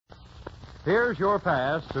Here's your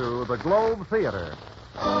pass to the Globe Theater.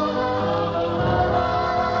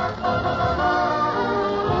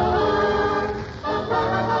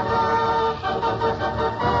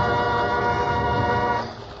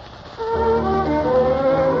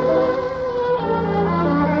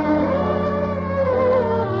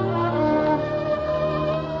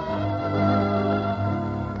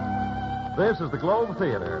 This is the Globe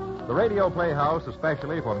Theater, the radio playhouse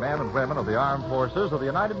especially for men and women of the armed forces of the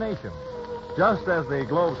United Nations. Just as the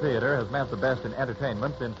Globe Theater has meant the best in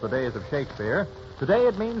entertainment since the days of Shakespeare, today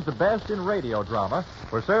it means the best in radio drama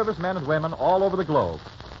for servicemen and women all over the globe.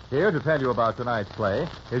 Here to tell you about tonight's play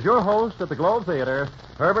is your host at the Globe Theater,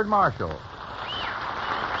 Herbert Marshall.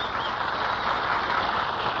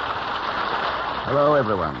 Hello,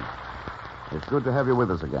 everyone. It's good to have you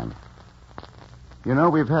with us again. You know,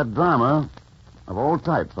 we've had drama of all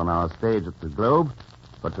types on our stage at the Globe,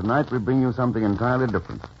 but tonight we bring you something entirely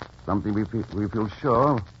different. Something we feel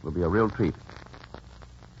sure will be a real treat.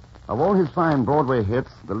 Of all his fine Broadway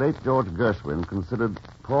hits, the late George Gershwin considered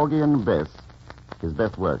Porgy and Bess his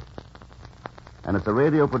best work. And it's a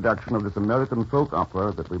radio production of this American folk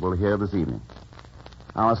opera that we will hear this evening.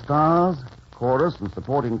 Our stars, chorus, and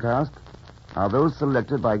supporting cast are those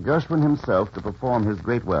selected by Gershwin himself to perform his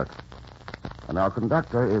great work. And our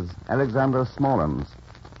conductor is Alexander Smallens,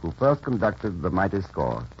 who first conducted the mighty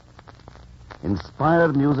score.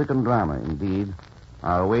 Inspired music and drama, indeed,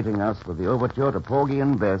 are awaiting us with the overture to Porgy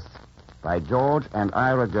and Bess by George and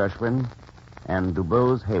Ira Gershwin and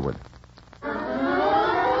DuBose Hayward.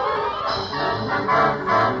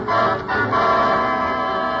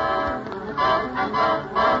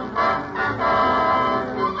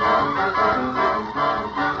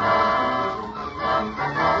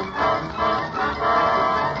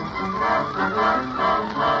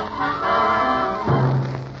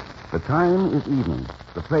 The time is evening.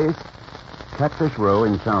 The place, Catfish Row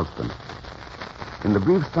in Charleston. In the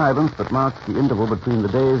brief silence that marks the interval between the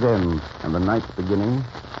day's end and the night's beginning,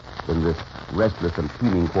 in this restless and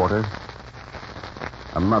teeming quarter,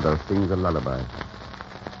 a mother sings a lullaby.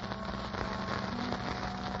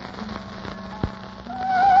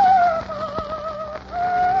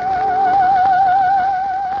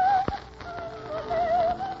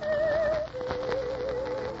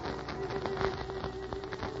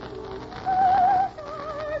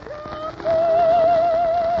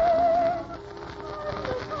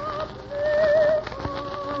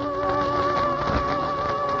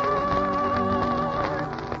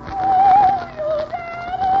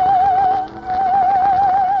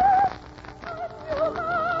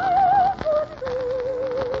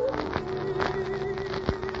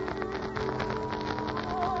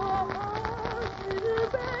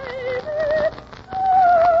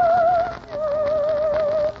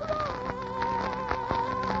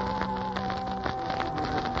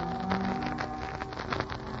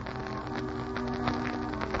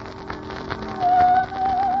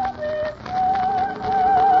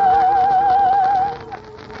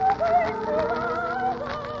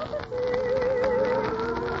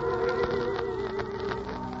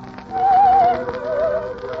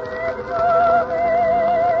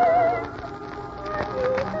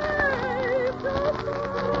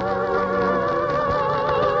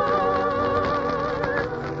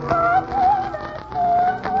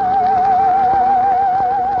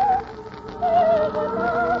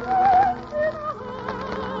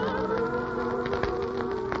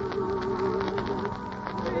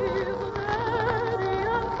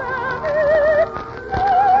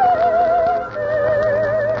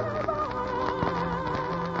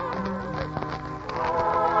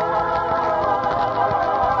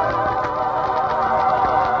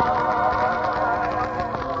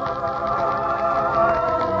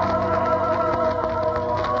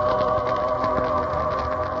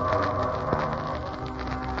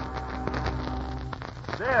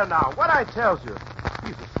 There now, what I tells you?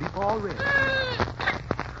 He's asleep already.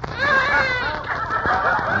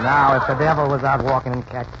 Now, if the devil was out walking in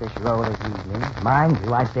Catfish Row this evening, mind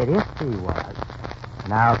you, I said if he was.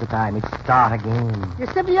 Now's the time he'd start again. You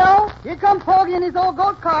Scipio, here come Porgy in his old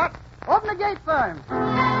goat cart. Open the gate for him.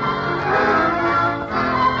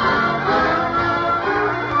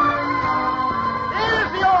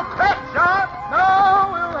 Here's the old crack shot.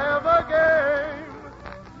 Now we'll have a game.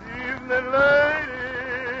 Evening ladies.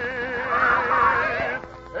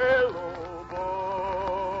 Hello, boys.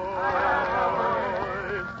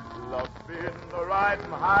 Luck's been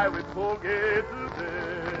riding high with Porgy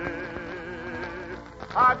today.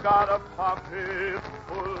 I got a pocket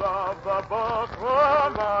full of the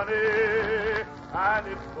buckram money, and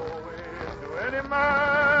it's going to any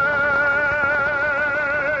man.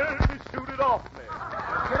 Shoot it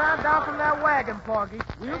that wagon, Porgy.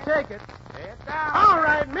 We'll take it. Head down. All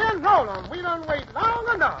right, men, roll on. We done wait long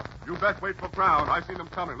enough. You best wait for Brown. I seen him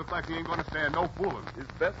coming. Looks like he ain't going to stand no fooling. Is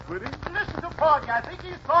Bess with him? Listen to Porgy. I think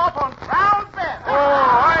he's soft on Brown Bess. Oh,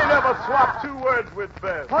 I never swapped 2 words with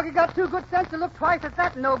Bess. Porgy got too good sense to look twice at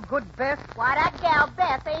that no good Bess. Why, that gal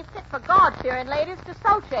Bess ain't fit for God-fearing ladies to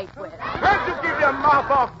associate with. Can't you keep your mouth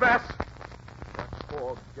off, Bess? That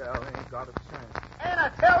poor gal ain't got a chance. And I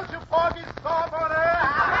tells you, Porgy's soft on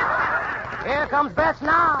her. Here comes Bess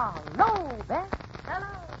now. No, Bess. Hello.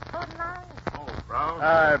 Good night. Oh, Brown.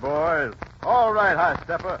 Hi, boys. All right, high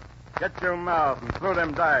stepper. Get your mouth and throw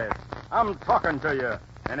them dice. I'm talking to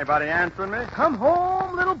you. Anybody answering me? Come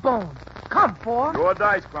home, little bones. Come, boy. Your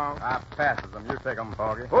dice, Brown. I passes them. You take them,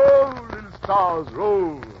 Porgy. Oh, little stars,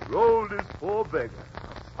 roll. Roll this poor beggar.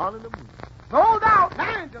 On in the moon. Sold out.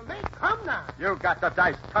 9 till late. Come now. You got the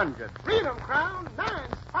dice conjured. Freedom crown. 9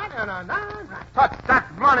 spot and a 9 right. Touch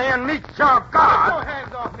that money and meet your Get God. your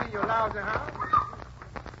hands off me, you lousy hound.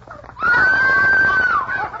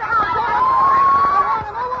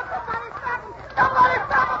 Somebody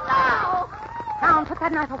stop him now! Brown, put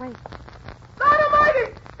that knife away.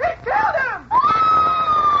 Dynamite! He killed him!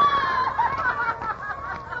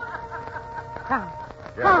 Brown.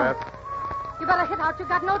 Yeah, Brown. Bess. You better hit out. You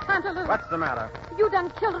got no time to lose. What's the matter? You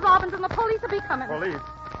done killed Robbins and the police will be coming. Police?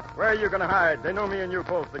 Where are you going to hide? They know me and you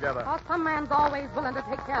both together. Oh, some man's always willing to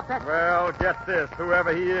take care of that. Well, get this.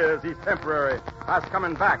 Whoever he is, he's temporary. I was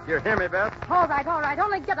coming back. You hear me, Beth? All right.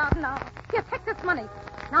 Only get out now. Here, take this money.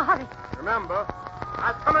 Now, hurry. Remember,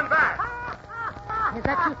 I was coming back. Is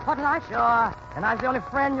that you, Spotlight? Sure. And I'm the only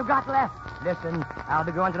friend you got left. Listen, I'll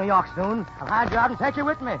be going to New York soon. I'll hide you out and take you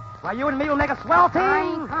with me. Why, you and me will make a swell team. I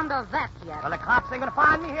ain't come to that yet. Well, the cops ain't going to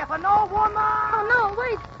find me here for no woman. Oh, no,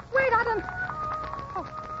 wait, I done...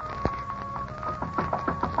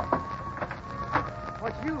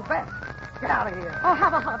 What's you, Bess? Get out of here. Oh,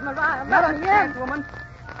 have a heart, Mariah. Let Let us me chance, in. woman.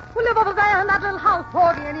 We live over there in that little house.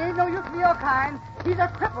 Porgy, and he ain't no use to your kind. He's a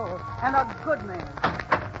cripple and a good man.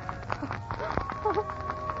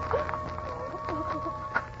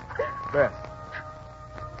 Bess,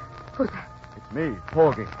 Who's that? it's me,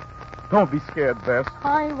 Porgy. Don't be scared, Bess.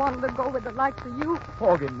 I wanted to go with the likes of you,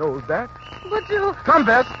 Porgy knows that. but you... Come,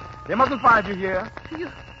 Bess. They mustn't find you here. you's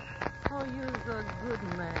a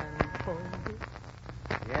good man, Porgy.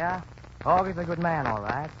 Yeah, Porgy's a good man, all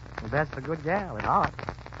right. And Bess a good gal at heart.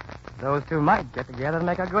 Those two might get together and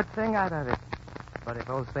make a good thing out of it. But if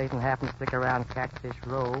old Satan happens to stick around Catfish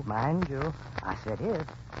Row, mind you, I said if,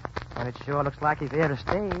 and it sure looks like he's here to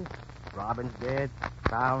stay. Robin's dead,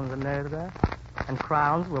 Crown's a murderer, and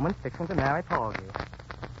Crown's woman fixing to marry Porgy.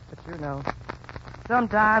 But you know,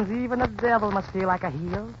 sometimes even the devil must feel like a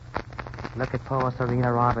heel. Look at poor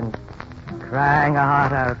Serena Robbins, crying her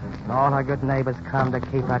heart out, and all her good neighbors come to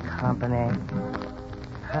keep her company.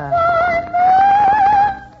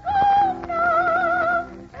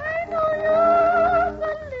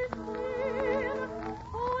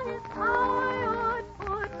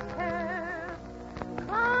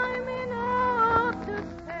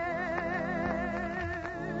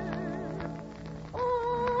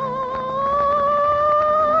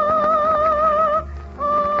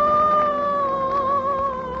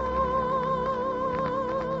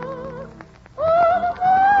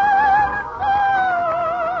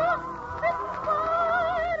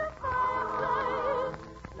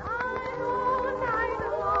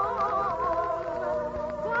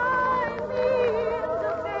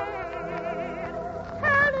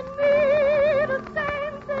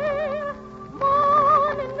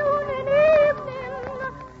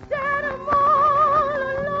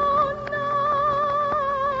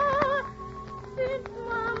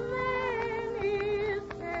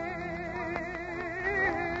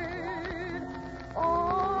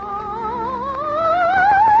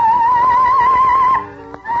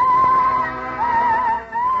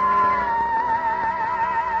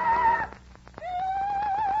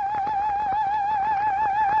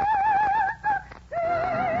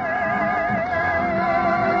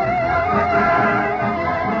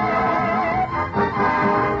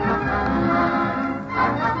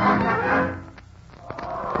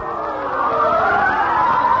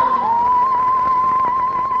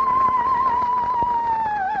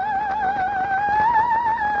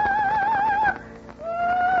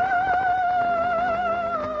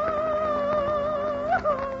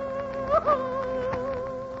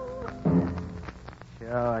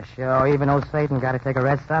 Sure, even old Satan got to take a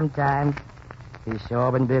rest sometimes. He's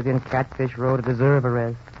sure been busy in Catfish Row to deserve a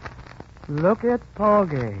rest. Look at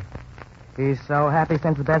Porgy. He's so happy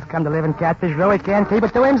since Bess come to live in Catfish Row, he can't keep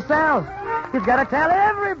it to himself. He's got to tell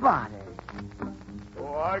everybody. Go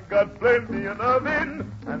I got plenty of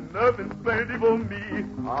nothing, and nothing's plenty for me.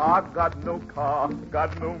 I got no car,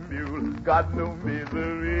 got no mule, got no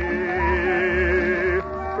misery.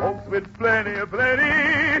 Folks with plenty,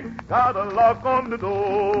 got a lock on the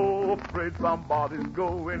door. Afraid somebody's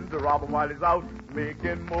going to rob him while he's out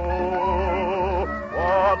making more.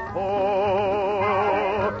 What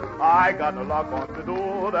for? I got no lock on the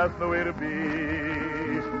door, that's the way to be.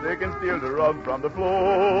 They can steal the rug from the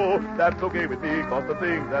floor. That's okay with me, cause the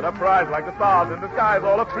things that are prized like the stars in the skies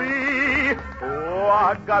all are free. Oh,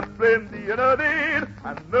 I got plenty of nothing,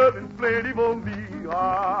 and nothing's plenty for me.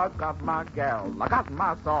 I got my gal, I got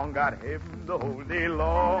my song, got heaven the whole day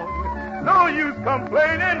long. No use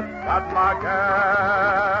complaining, got my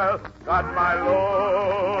gal, got my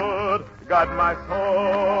Lord, got my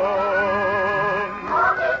song.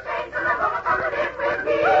 All these things are gonna come to live with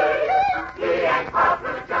me. He ain't caught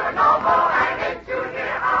with each other no more. I ain't you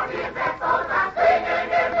hear how he and that goes on singing in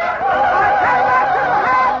their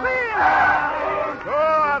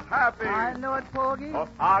Sure, happy. I know it, Porgy. Oh,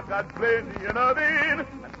 I got plenty of nothing, and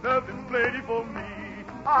nothing's plenty for me.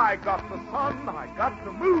 I got the sun, I got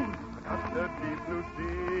the moon, I got the deep blue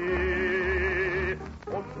sea.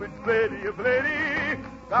 Folks with plenty,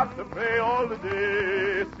 got to pay all the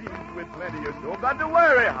day. Seems with plenty of show, got to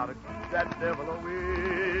worry how to keep that devil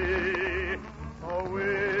away.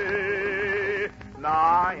 Now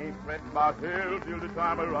I ain't fretting about hell till the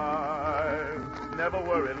time arrives. Never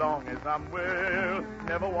worry long as I'm well.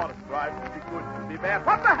 Never want to strive to be good to be bad.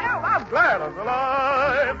 What the hell? I'm glad I'm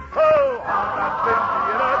alive. Oh, I got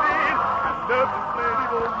plenty of nothing, and nothing's plenty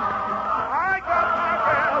for me. I got my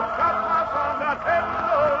gal, got my song, got heaven to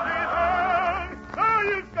hold his own. No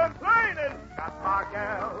use complaining. Got my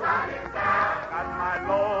gal, got my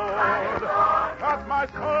Lord, got my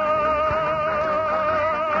son.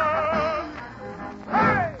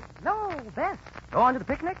 Hey! No, Bess. Going to the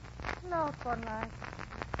picnic? No, Spotlight.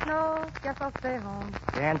 No, guess I'll stay home.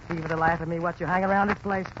 Can't see for the life of me what you hang around this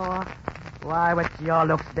place for. Why, with your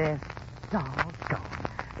looks, Bess. Doggone.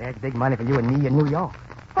 There's big money for you and me in New York.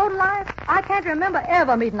 Spotlight, I can't remember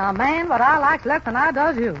ever meeting a man what I likes less than I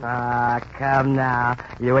does you. Ah, come now.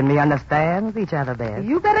 You and me understands each other, Bess.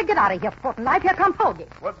 You better get out of here, Spotlight. Here come Porgy.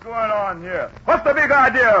 What's going on here? What's the big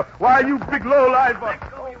idea? Why, you big lowlife... Let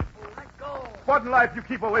go, you fool. Let go. What in life you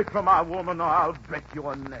keep away from my woman, or I'll break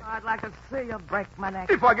your neck. I'd like to see you break my neck.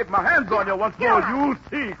 If I get my hands on you once more, you'll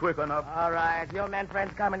see quick enough. All right, your men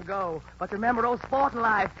friends come and go. But remember old sporting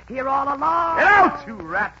life here all along. Get out, you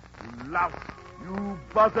rat, you louse, you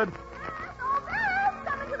buzzard.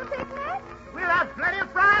 Coming to the picnic? We'll have plenty of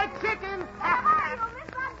fried chicken. Don't miss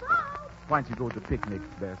that ball. Why don't you go to the picnic,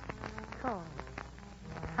 Bess? Oh,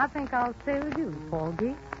 I think I'll stay with you,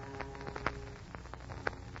 Porgy.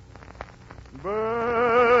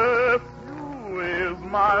 Bess, you is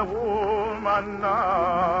my woman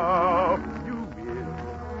now. You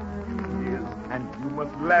is, and you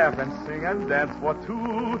must laugh and sing and dance for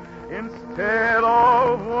two instead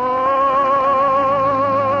of one.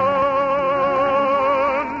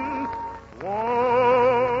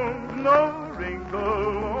 Won't no wrinkle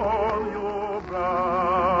on your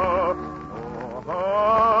brow.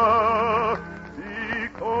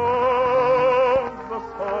 Because the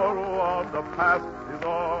sorrow of the past is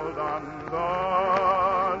all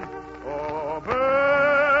undone. Oh,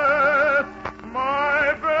 Bess,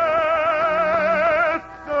 my Bess,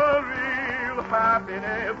 the real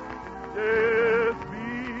happiness is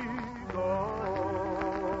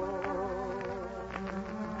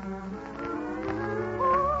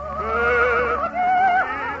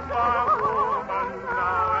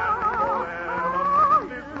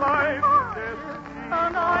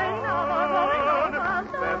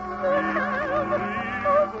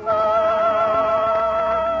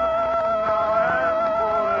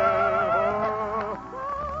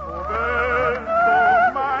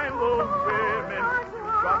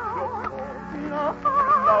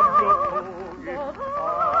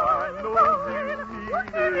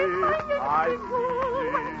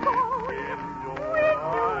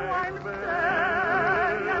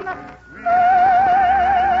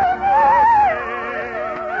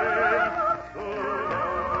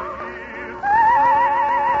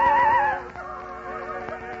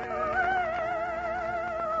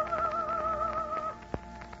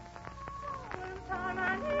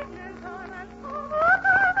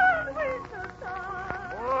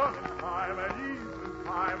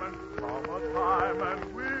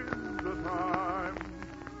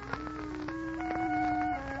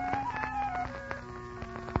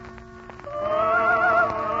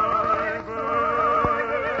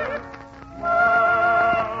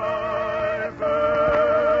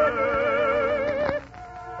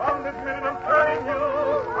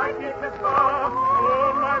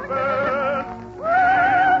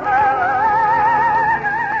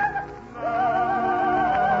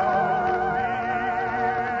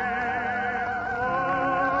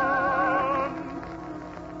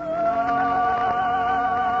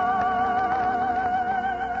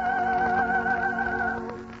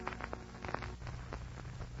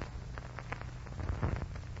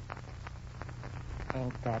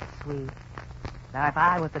Ain't that sweet? Now, if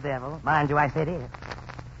I was the devil, mind you, I said if,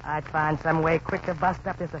 I'd find some way quick to bust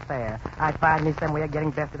up this affair. I'd find me some way of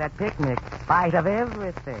getting Bess to that picnic, spite of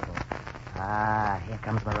everything. Ah, here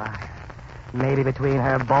comes Mariah. Maybe between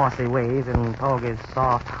her bossy ways and Porgy's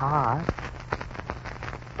soft heart.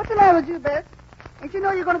 What's the matter with you, Bess? Ain't you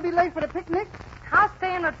know you're going to be late for the picnic? How's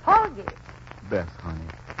staying with Porgy? Bess, honey,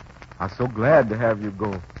 I'm so glad to have you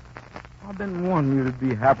go. I've been wanting you to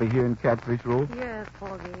be happy here in Catfish Row. Yes,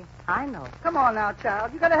 Porgy. I know. Come on now,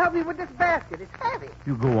 child. You got to help me with this basket. It's heavy.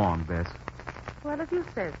 You go on, Bess. Well, if you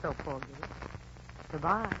say so, Porgy.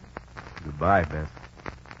 Goodbye. Goodbye, Bess.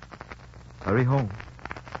 Hurry home.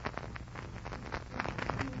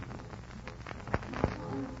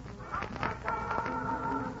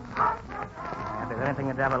 If there's anything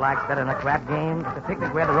the devil likes better than a crap game, it's a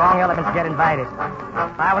picnic where the wrong elements get invited.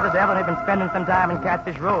 If I was the devil, I'd been spending some time in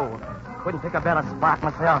Catfish Row. Couldn't pick a better spot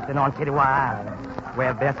myself than on Kitty Island,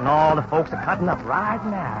 where Bess and all the folks are cutting up right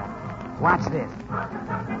now. Watch this.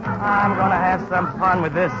 I'm gonna have some fun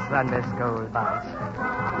with this Sunday school bounce.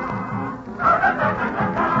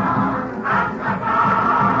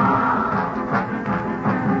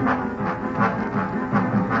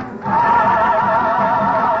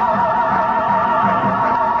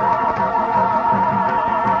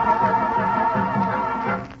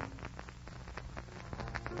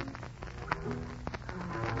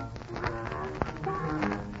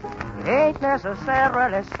 Ain't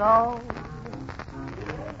necessarily so.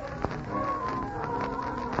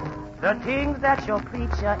 The things that your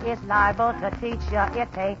preacher is liable to teach you, it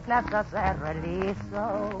ain't necessarily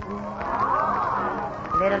so.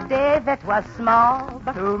 Little David was small,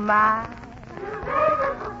 but oh my.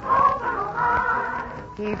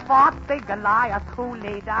 He fought big Goliath, who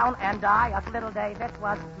lay down and died. Little David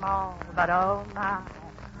was small, but oh my.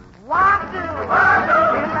 What do?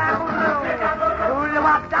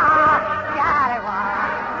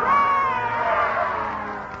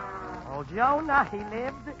 Oh, Jonah, he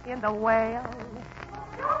lived in the whale.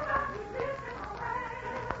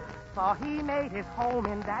 For he made his home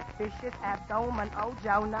in that fish's abdomen. Oh,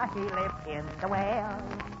 Jonah, he lived in the whale.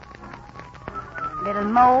 Little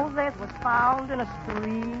Moses was found in a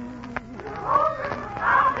stream.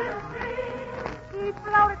 He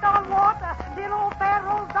floated on water, little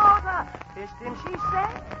Pharaoh's daughter fished him, she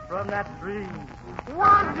said, from that stream.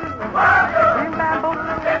 One, two,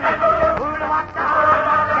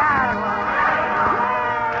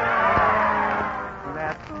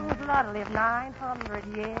 Methuselah lived 900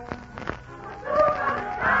 years.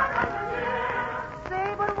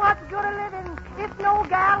 Say, but what's good a living if no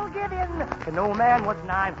gal giving? No man was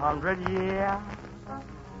 900 years.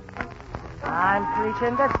 I'm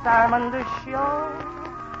preaching this sermon to show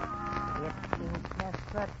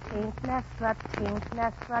it ain't nessa.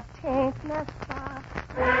 Shame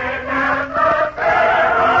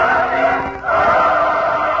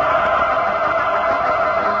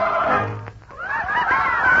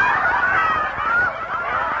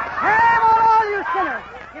on all you sinners.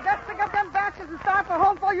 You best pick up them baskets and start for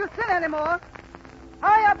home before you sin anymore.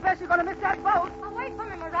 Hurry up, Bess. You're going to miss that boat. Oh, wait for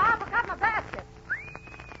me, Mariah. I forgot my basket.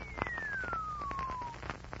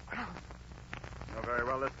 You know very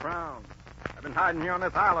well this Crown. I've been hiding here on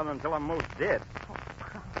this island until I'm most dead. Oh,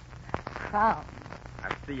 Crown. I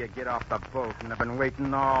see you get off the boat, and I've been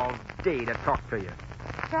waiting all day to talk to you.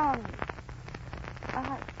 Crown.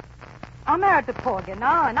 I'm married to Porgy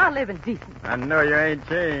now, and I live in decent. I know you ain't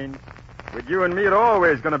changed. With you and me, it's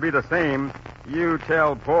always going to be the same. You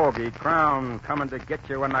tell Porgy Crown coming to get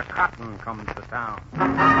you when the cotton comes to town.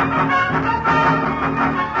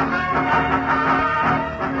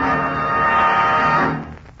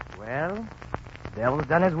 Well, the devil's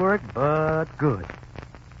done his work, but good.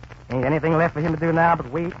 Ain't anything left for him to do now but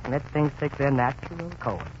wait and let things take their natural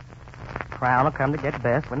course. Crown will come to get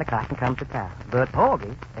Bess when the cotton comes to town. But Porgy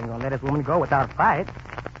ain't gonna let his woman go without a fight.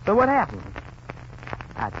 So what happened?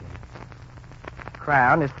 I tell you.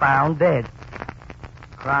 Crown is found dead.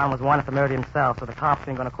 Crown was wanted for murder himself, so the cops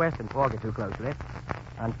ain't gonna question Porgy too closely.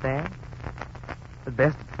 Understand? But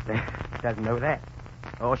Bess doesn't know that.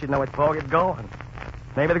 All she knows is Porgy's gone.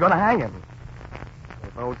 Maybe they're gonna hang him.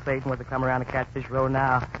 If old Satan was to come around the Catfish Road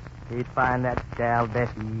now, he'd find that gal Bess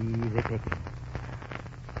easy picking.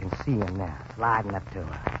 You can see him now, sliding up to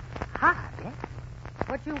her. Hi, Bess.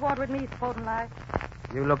 What you want with me, Sporting Life?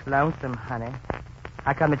 You look lonesome, honey.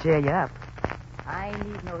 I come to cheer you up. I ain't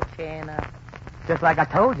need no cheering up. Just like I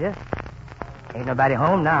told you. Ain't nobody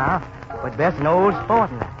home now, but Bess and old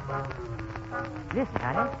Sporting Life. Listen,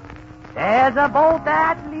 honey. There's a boat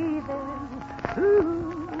that's leaving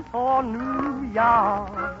soon for New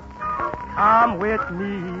York. Come with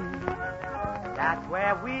me. That's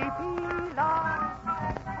where we belong,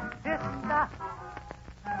 sister.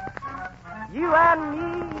 You and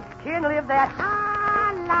me can live that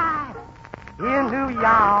high life in New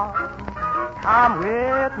York. Come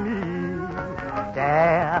with me.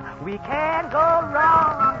 There we can't go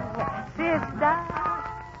wrong, sister.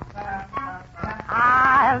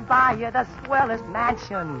 I'll buy you the swellest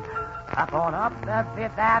mansion up the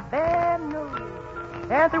Fifth Avenue.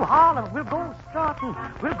 And through Harlem we'll go strutting,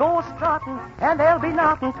 and there'll be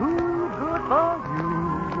nothing too good for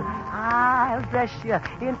you. I'll dress you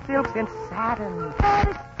in silks and satin,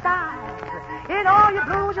 very styles. In all your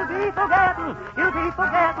blues you'll be forgetting.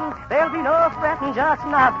 There'll be no fretting, just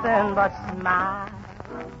nothing but smile.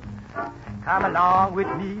 Come along with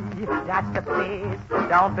me, that's the place.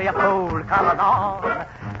 Don't be a fool, come along.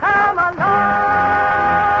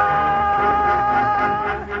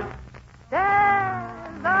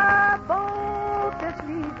 There's a boat that's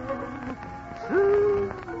leaving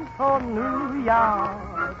soon for New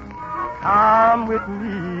York. Come with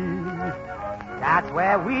me, that's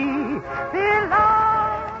where we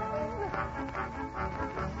belong.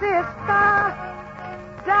 Sister,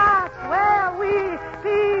 that's where we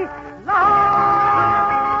belong.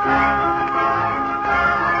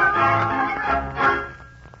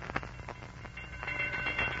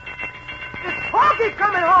 Is Porgy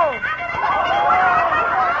coming home?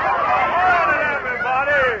 Morning,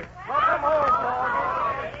 everybody. Welcome home,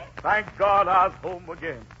 Porgy. Thank God I was home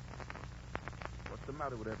again. What's the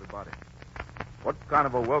matter with everybody? What kind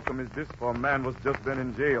of a welcome is this for a man who's just been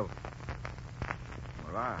in jail?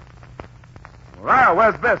 Maria,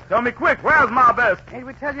 where's Bess? Tell me quick, where's my Bess? Ain't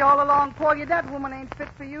we tell you all along, Porgy, that woman ain't fit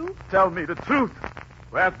for you? Tell me the truth.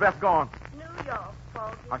 Where's Bess gone? New York,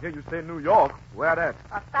 Porgy. I hear you say New York. Where that?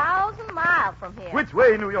 1,000 miles from here. Which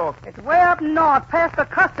way, New York? It's way up north, past the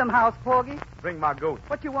custom house, Porgy. Bring my goat.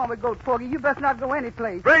 What you want with goat, Porgy? You best not go any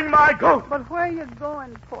place. Bring my goat! But where you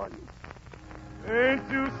going, Porgy? Ain't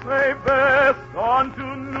you say Bess gone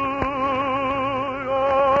to New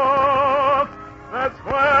York? That's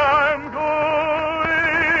where I'm going.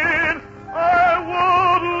 I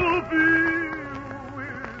want to be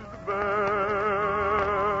with Bess.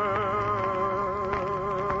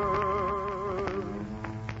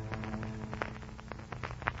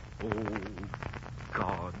 Oh,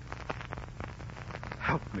 God.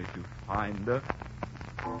 Help me to find her.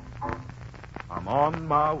 I'm on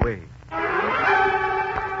my way.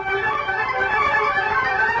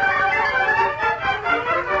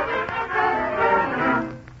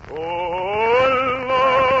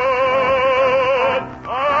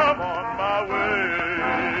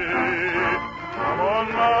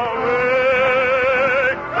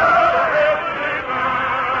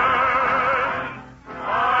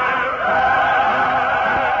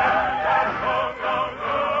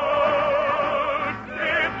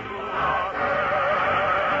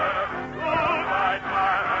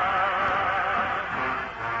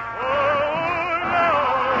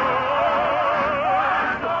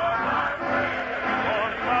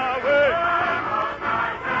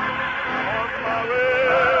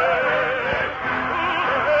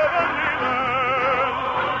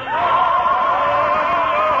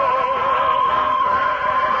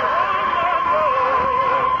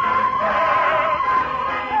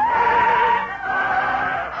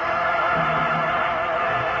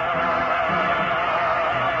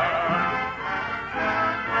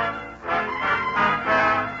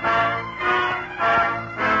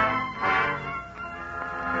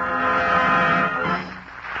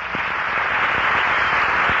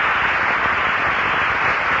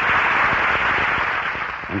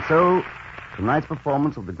 So, tonight's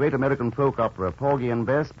performance of the great American folk opera Porgy and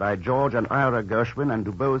Bess by George and Ira Gershwin and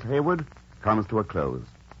DuBose Hayward comes to a close.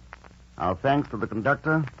 Our thanks to the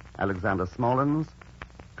conductor, Alexander Smallins,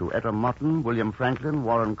 to Etta Mutton, William Franklin,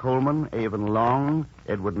 Warren Coleman, Avon Long,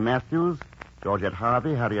 Edward Matthews, Georgette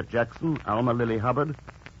Harvey, Harriet Jackson, Alma Lily Hubbard,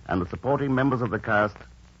 and the supporting members of the cast,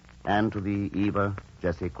 and to the Eva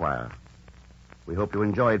Jesse Choir. We hope you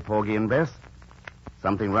enjoyed Porgy and Bess,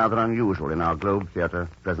 something rather unusual in our Globe Theater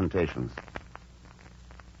presentations.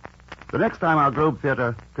 The next time our Globe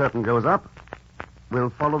Theater curtain goes up, we'll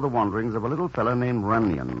follow the wanderings of a little fellow named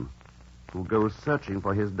Runyon, who goes searching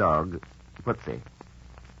for his dog, Tootsie.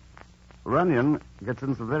 Runyon gets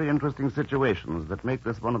into some very interesting situations that make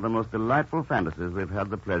this one of the most delightful fantasies we've had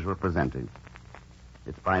the pleasure of presenting.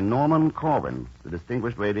 It's by Norman Corwin, the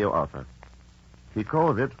distinguished radio author. He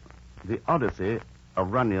calls it The Odyssey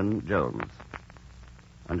of Runyon Jones.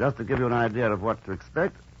 And just to give you an idea of what to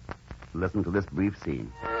expect, listen to this brief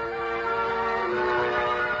scene.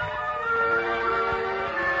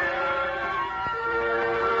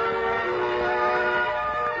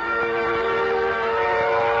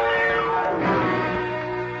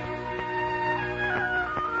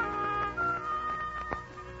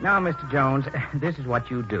 Now, Mr. Jones, this is what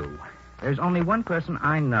you do. There's only one person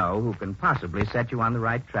I know who can possibly set you on the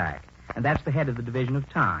right track, and that's the head of the Division of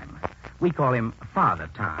Time. We call him Father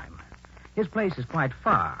Time. His place is quite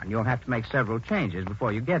far, and you'll have to make several changes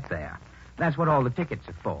before you get there. That's what all the tickets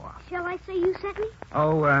are for. Shall I say you sent me?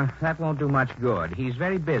 Oh, that won't do much good. He's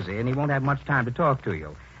very busy, and he won't have much time to talk to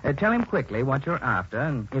you. Tell him quickly what you're after,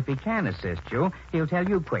 and if he can assist you, he'll tell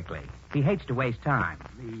you quickly. He hates to waste time.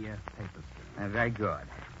 The papers. Very good.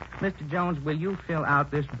 Mr. Jones, will you fill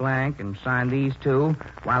out this blank and sign these two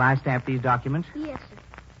while I stamp these documents? Yes, sir.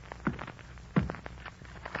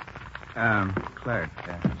 Clerk,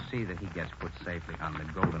 see that he gets put safely on the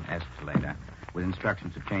Golden Escalator with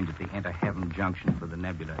instructions to change at the Enter Heaven Junction for the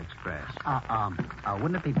Nebula Express.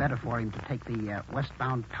 Wouldn't it be better for him to take the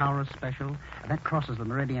westbound Taurus special? That crosses the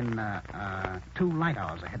meridian 2 light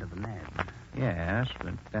hours ahead of the Ned. Yes,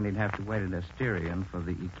 but then he'd have to wait at Asterion for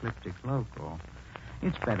the ecliptic local.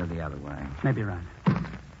 It's better the other way. Maybe right.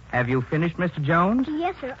 Have you finished, Mr. Jones?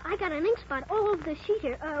 Yes, sir. I got an ink spot all over the sheet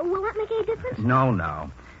here. Will that make any difference?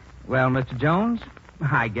 No. Well, Mr. Jones,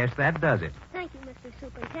 I guess that does it. Thank you, Mr.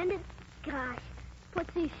 Superintendent. Gosh,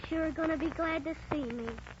 Putsy's sure gonna be glad to see me.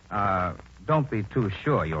 Don't be too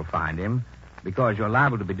sure you'll find him, because you're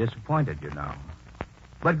liable to be disappointed, you know.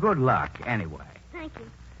 But good luck, anyway. Thank you.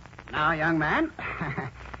 Now, young man,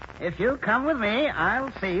 if you come with me,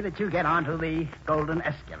 I'll see that you get onto the Golden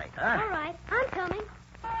Escalator. All right, I'm coming.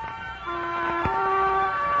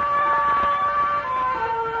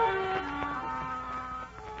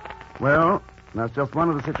 Well, that's just one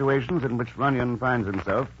of the situations in which Runyon finds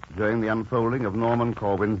himself during the unfolding of Norman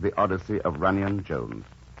Corwin's The Odyssey of Runyon Jones.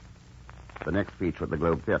 The next feature at the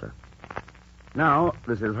Globe Theater. Now,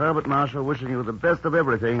 this is Herbert Marshall wishing you the best of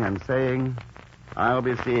everything and saying, I'll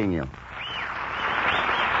be seeing you.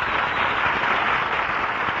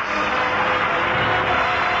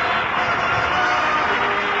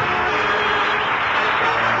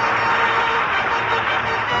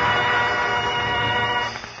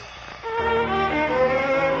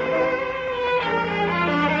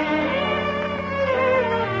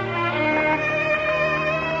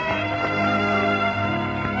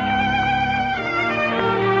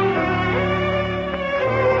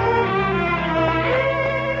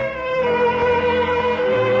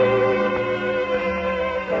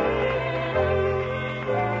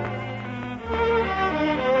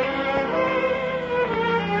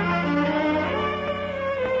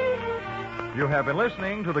 You have been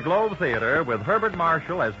listening to the Globe Theater with Herbert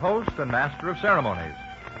Marshall as host and master of ceremonies.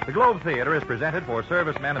 The Globe Theater is presented for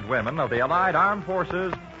servicemen and women of the Allied Armed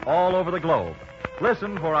Forces all over the globe.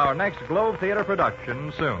 Listen for our next Globe Theater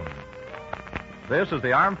production soon. This is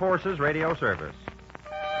the Armed Forces Radio Service.